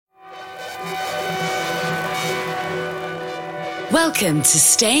Welcome to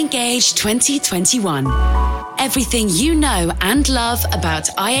Stay Engaged 2021. Everything you know and love about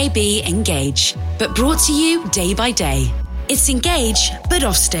IAB Engage, but brought to you day by day. It's Engage, but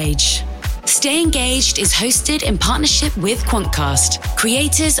offstage. Stay Engaged is hosted in partnership with Quantcast,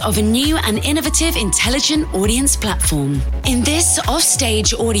 creators of a new and innovative intelligent audience platform. In this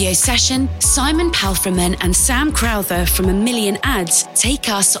offstage audio session, Simon Palfreman and Sam Crowther from A Million Ads take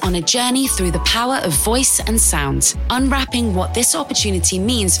us on a journey through the power of voice and sound, unwrapping what this opportunity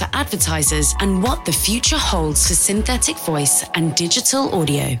means for advertisers and what the future holds for synthetic voice and digital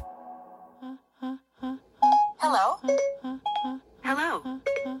audio. Hello? Hello?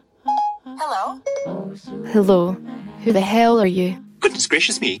 Hello? Hello. Who the hell are you? Goodness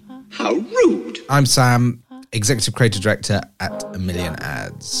gracious me. How rude. I'm Sam, Executive Creative Director at A Million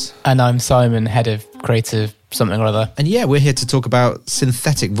Ads. And I'm Simon, Head of Creative something or other. And yeah, we're here to talk about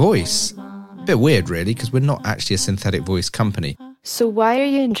synthetic voice. A bit weird, really, because we're not actually a synthetic voice company. So why are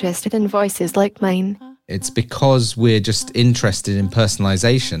you interested in voices like mine? It's because we're just interested in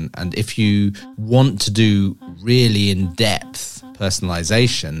personalization. And if you want to do really in-depth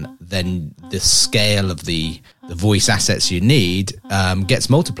personalization, then the scale of the voice assets you need gets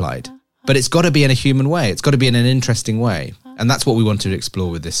multiplied. But it's got to be in a human way. It's got to be in an interesting way. And that's what we want to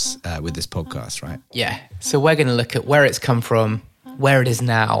explore with this podcast, right? Yeah. So we're going to look at where it's come from, where it is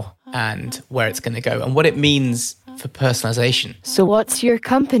now, and where it's going to go, and what it means for personalization. So what's your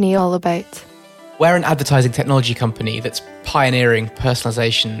company all about? We're an advertising technology company that's pioneering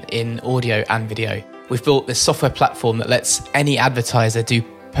personalization in audio and video. We've built this software platform that lets any advertiser do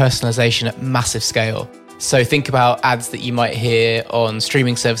personalization at massive scale. So think about ads that you might hear on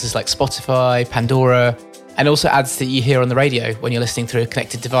streaming services like Spotify, Pandora, and also ads that you hear on the radio when you're listening through a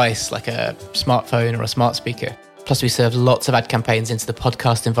connected device like a smartphone or a smart speaker. Plus we serve lots of ad campaigns into the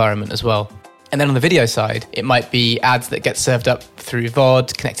podcast environment as well. And then on the video side, it might be ads that get served up through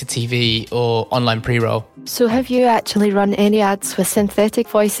VOD, connected TV, or online pre-roll. So have you actually run any ads with synthetic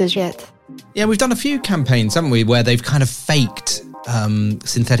voices yet? Yeah, we've done a few campaigns, haven't we, where they've kind of faked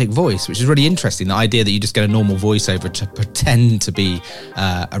synthetic voice, which is really interesting. The idea that you just get a normal voiceover to pretend to be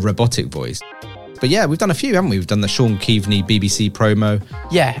a robotic voice. But yeah, we've done a few, haven't we? We've done the Sean Keaveney BBC promo.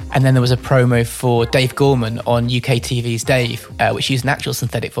 Yeah, and then there was a promo for Dave Gorman on UK TV's Dave, which used an actual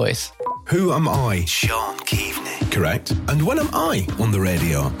synthetic voice. Who am I? Sean Keaveney. Correct. And when am I on the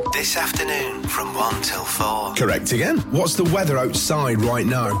radio? This afternoon from 1 till 4. Correct again. What's the weather outside right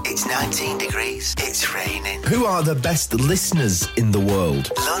now? It's 19 degrees. It's raining. Who are the best listeners in the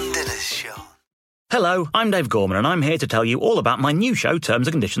world? Londoners, Sean. Hello, I'm Dave Gorman and I'm here to tell you all about my new show Terms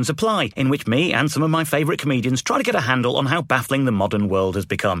and Conditions Apply, in which me and some of my favourite comedians try to get a handle on how baffling the modern world has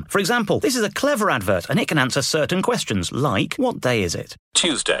become. For example, this is a clever advert and it can answer certain questions like, what day is it?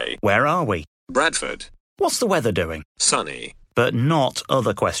 Tuesday. Where are we? Bradford. What's the weather doing? Sunny. But not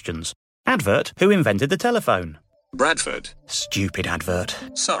other questions. Advert, who invented the telephone? Bradford. Stupid advert.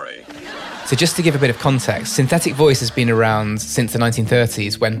 Sorry. So just to give a bit of context, synthetic voice has been around since the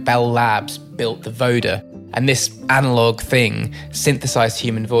 1930s when Bell Labs built the Voda. And this analog thing synthesized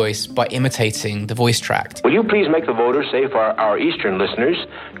human voice by imitating the voice tract. Will you please make the voter say for our Eastern listeners,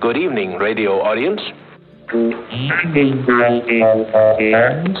 good evening, radio audience.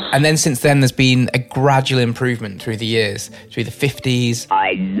 And then since then, there's been a gradual improvement through the years, through the 50s,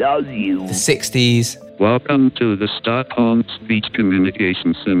 I love you. the 60s, Welcome to the Stockholm Speech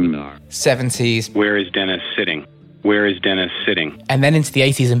Communication Seminar. 70s. Where is Dennis sitting? Where is Dennis sitting? And then into the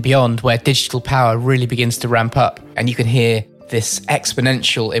 80s and beyond, where digital power really begins to ramp up. And you can hear this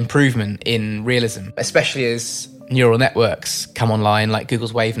exponential improvement in realism, especially as neural networks come online like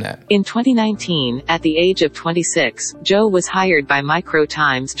Google's WaveNet. In 2019, at the age of 26, Joe was hired by Micro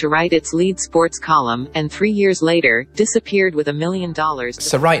Times to write its lead sports column, and 3 years later, disappeared with $1 million.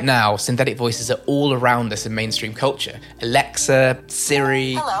 So right now, synthetic voices are all around us in mainstream culture. Alexa,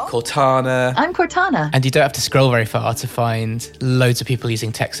 Siri, Hello. Cortana. I'm Cortana. And you don't have to scroll very far to find loads of people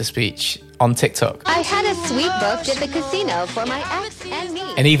using text-to-speech on TikTok. I had a suite booked at the casino for my ex and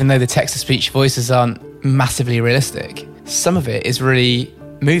me. And even though the text-to-speech voices aren't massively realistic, some of it is really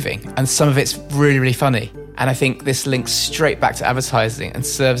moving and some of it's really, really funny. And I think this links straight back to advertising and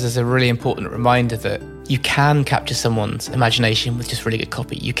serves as a really important reminder that you can capture someone's imagination with just really good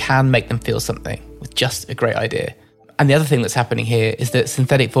copy. You can make them feel something with just a great idea. And the other thing that's happening here is that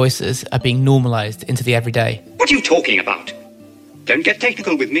synthetic voices are being normalized into the everyday. What are you talking about? Don't get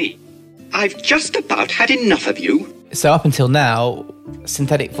technical with me. I've just about had enough of you. So up until now,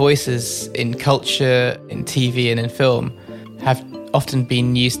 synthetic voices in culture, in TV and in film have often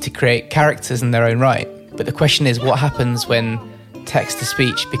been used to create characters in their own right. But the question is, what happens when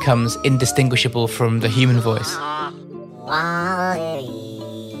text-to-speech becomes indistinguishable from the human voice?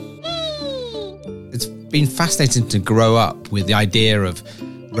 It's been fascinating to grow up with the idea of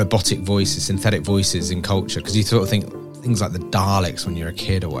robotic voices, synthetic voices in culture, because you sort of think things like the Daleks when you're a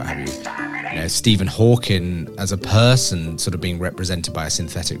kid or what have you. You know, Stephen Hawking as a person sort of being represented by a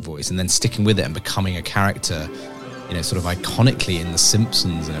synthetic voice and then sticking with it and becoming a character, you know, sort of iconically in The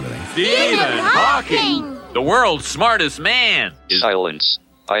Simpsons and everything. Stephen Hawking! The world's smartest man! Silence.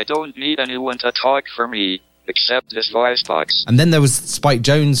 I don't need anyone to talk for me, except this voice box. And then there was Spike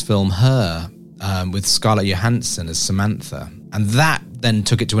Jonze' film, Her, with Scarlett Johansson as Samantha. And that then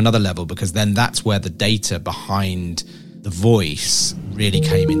took it to another level, because then that's where the data behind the voice really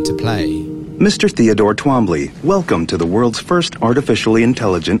came into play. Mr. Theodore Twombly, welcome to the world's first artificially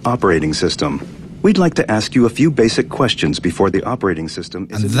intelligent operating system. We'd like to ask you a few basic questions before the operating system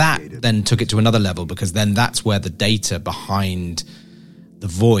is And that then took it to another level, because then that's where the data behind the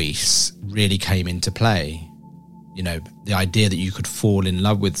voice really came into play. You know, the idea that you could fall in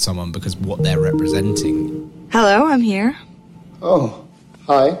love with someone because what they're representing. Hello, I'm here. Oh,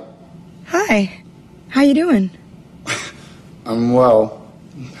 hi. Hi. How you doing? I'm well.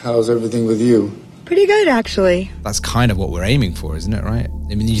 How's everything with you? Pretty good, actually. That's kind of what we're aiming for, isn't it, right?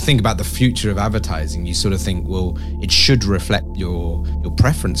 I mean, you think about the future of advertising, you sort of think, well, it should reflect your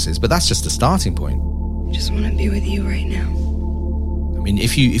preferences, but that's just a starting point. I just want to be with you right now. I mean,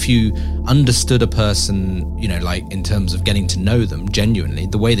 if you understood a person, you know, like in terms of getting to know them genuinely,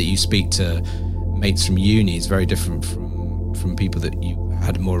 the way that you speak to mates from uni is very different from people that you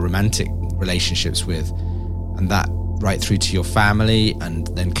had more romantic relationships with, and that right through to your family and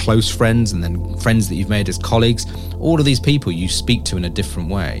then close friends and then friends that you've made as colleagues. All of these people you speak to in a different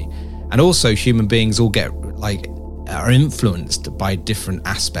way. And also human beings all are influenced by different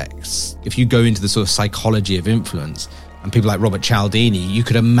aspects. If you go into the sort of psychology of influence, and people like Robert Cialdini, you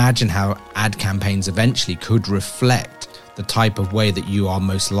could imagine how ad campaigns eventually could reflect the type of way that you are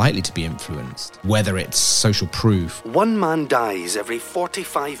most likely to be influenced, whether it's social proof. One man dies every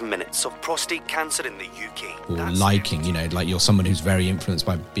 45 minutes of prostate cancer in the UK. Or liking, you know, like you're someone who's very influenced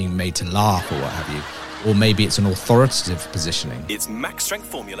by being made to laugh or what have you. Or maybe it's an authoritative positioning. Its max strength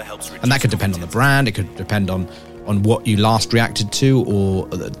formula helps reduce. And that could depend on the brand, it could depend on what you last reacted to or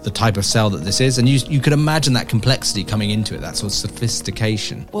the type of cell that this is. And you could imagine that complexity coming into it, that sort of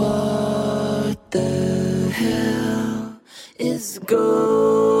sophistication. What the hell is going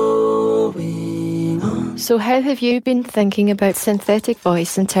on? So how have you been thinking about synthetic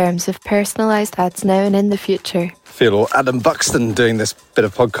voice in terms of personalised ads now and in the future? Feel all Adam Buxton doing this bit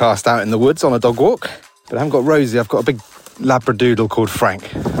of podcast out in the woods on a dog walk. But I haven't got Rosie, I've got a big Labradoodle called Frank.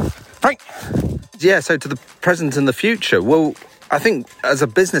 Frank! Yeah, so to the present and the future. Well, I think as a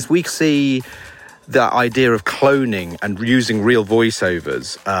business, we see the idea of cloning and using real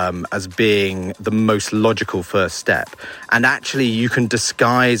voiceovers as being the most logical first step. And actually, you can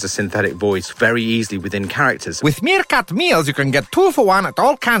disguise a synthetic voice very easily within characters. With Meerkat Meals, you can get 2 for 1 at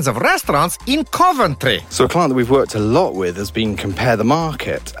all kinds of restaurants in Coventry. So a client that we've worked a lot with has been Compare the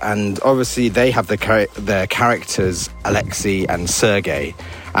Market. And obviously, they have their characters, Alexei and Sergei.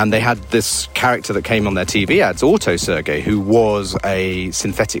 And they had this character that came on their TV ads, Otto Sergei, who was a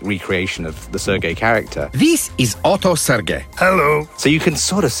synthetic recreation of the Sergei character. This is Otto Sergei. Hello. So you can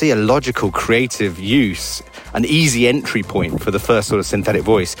sort of see a logical, creative use, an easy entry point for the first sort of synthetic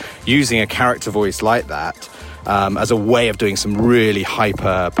voice, using a character voice like that as a way of doing some really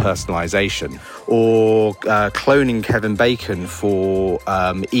hyper-personalization. Or cloning Kevin Bacon for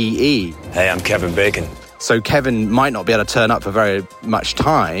EE. Hey, I'm Kevin Bacon. So Kevin might not be able to turn up for very much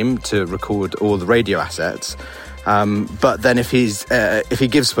time to record all the radio assets, but then if he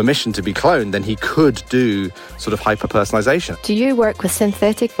gives permission to be cloned, then he could do sort of hyper-personalization. Do you work with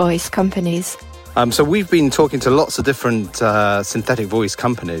synthetic voice companies? So we've been talking to lots of different synthetic voice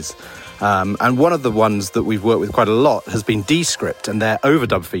companies, and one of the ones that we've worked with quite a lot has been Descript and their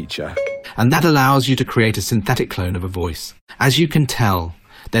overdub feature. And that allows you to create a synthetic clone of a voice. As you can tell,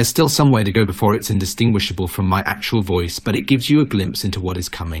 there's still some way to go before it's indistinguishable from my actual voice, but it gives you a glimpse into what is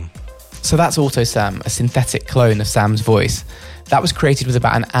coming. So that's AutoSam, a synthetic clone of Sam's voice. That was created with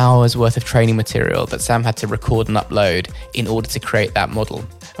about an hour's worth of training material that Sam had to record and upload in order to create that model.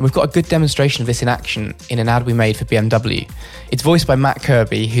 And we've got a good demonstration of this in action in an ad we made for BMW. It's voiced by Matt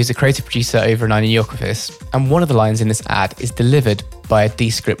Kirby, who's a creative producer over in our New York office. And one of the lines in this ad is delivered by a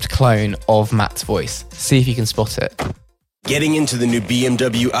Descript clone of Matt's voice. See if you can spot it. Getting into the new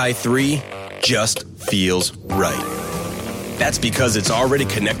BMW i3 just feels right. That's because it's already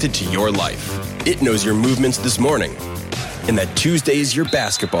connected to your life. It knows your movements this morning, and that Tuesday is your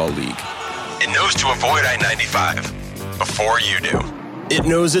basketball league. It knows to avoid I-95 before you do. It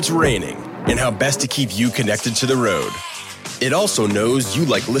knows it's raining and how best to keep you connected to the road. It also knows you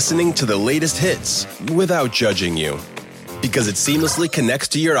like listening to the latest hits without judging you, because it seamlessly connects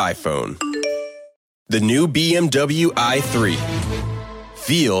to your iPhone. The new BMW i3.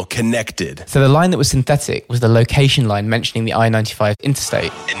 Feel connected. So the line that was synthetic was the location line mentioning the I-95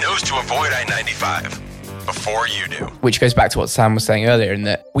 interstate. It knows to avoid I-95 before you do. Which goes back to what Sam was saying earlier, in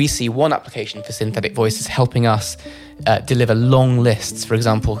that we see one application for synthetic voice as helping us deliver long lists, for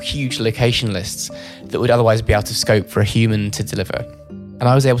example, huge location lists that would otherwise be out of scope for a human to deliver. And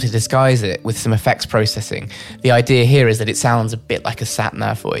I was able to disguise it with some effects processing. The idea here is that it sounds a bit like a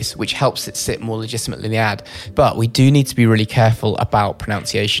sat-nav voice, which helps it sit more legitimately in the ad. But we do need to be really careful about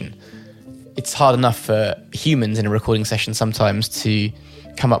pronunciation. It's hard enough for humans in a recording session sometimes to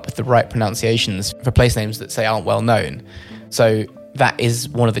come up with the right pronunciations for place names that, say, aren't well known. So that is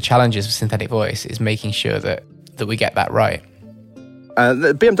one of the challenges of synthetic voice, is making sure that we get that right.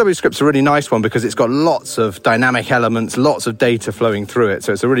 The BMW script's a really nice one because it's got lots of dynamic elements, lots of data flowing through it.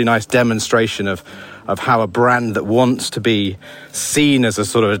 So it's a really nice demonstration of how a brand that wants to be seen as a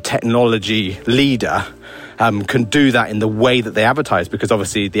sort of a technology leader can do that in the way that they advertise, because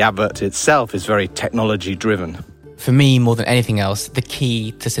obviously the advert itself is very technology driven. For me, more than anything else, the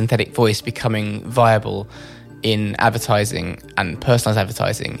key to synthetic voice becoming viable in advertising and personalized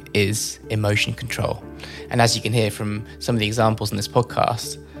advertising is emotion control. And as you can hear from some of the examples in this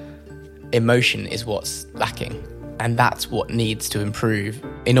podcast, emotion is what's lacking. And that's what needs to improve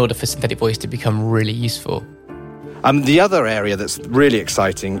in order for synthetic voice to become really useful. The other area that's really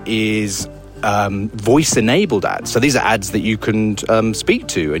exciting is voice-enabled ads. So these are ads that you can speak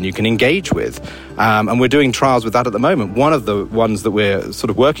to and you can engage with. And we're doing trials with that at the moment. One of the ones that we're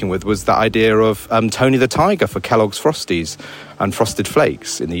sort of working with was the idea of Tony the Tiger for Kellogg's Frosties and Frosted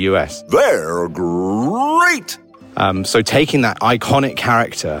Flakes in the US. They're great! So taking that iconic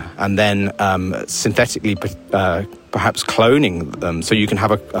character and then synthetically perhaps cloning them so you can have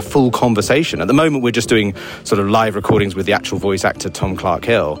a full conversation. At the moment, we're just doing sort of live recordings with the actual voice actor, Tom Clark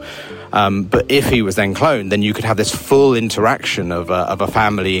Hill. But if he was then cloned, then you could have this full interaction of a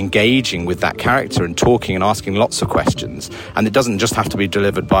family engaging with that character and talking and asking lots of questions. And it doesn't just have to be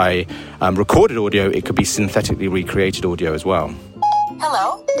delivered by recorded audio, it could be synthetically recreated audio as well.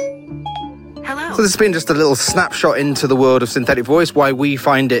 Hello? Hello? So this has been just a little snapshot into the world of synthetic voice, why we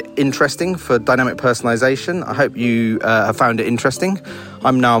find it interesting for dynamic personalization. I hope you have found it interesting.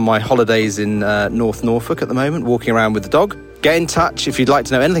 I'm now on my holidays in North Norfolk at the moment, walking around with the dog. Get in touch if you'd like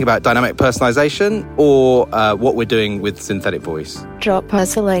to know anything about dynamic personalization or what we're doing with synthetic voice. Drop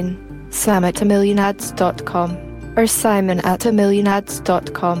us a line, sam@amillionads.com or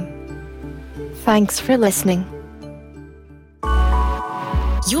simon@amillionads.com. Thanks for listening.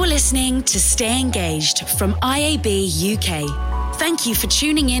 You're listening to Stay Engaged from IAB UK. Thank you for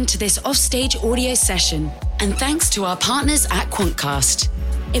tuning in to this offstage audio session, and thanks to our partners at Quantcast.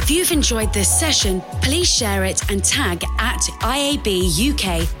 If you've enjoyed this session, please share it and tag @IAB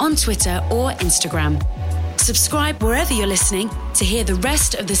UK on Twitter or Instagram. Subscribe wherever you're listening to hear the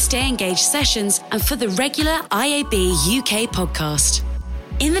rest of the Stay Engaged sessions and for the regular IAB UK podcast.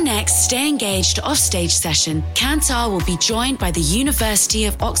 In the next Stay Engaged offstage session, Kantar will be joined by the University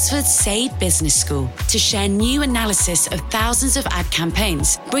of Oxford's Said Business School to share new analysis of thousands of ad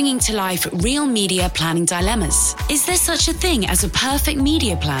campaigns, bringing to life real media planning dilemmas. Is there such a thing as a perfect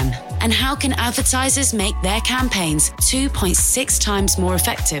media plan? And how can advertisers make their campaigns 2.6 times more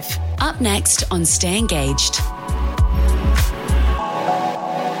effective? Up next on Stay Engaged.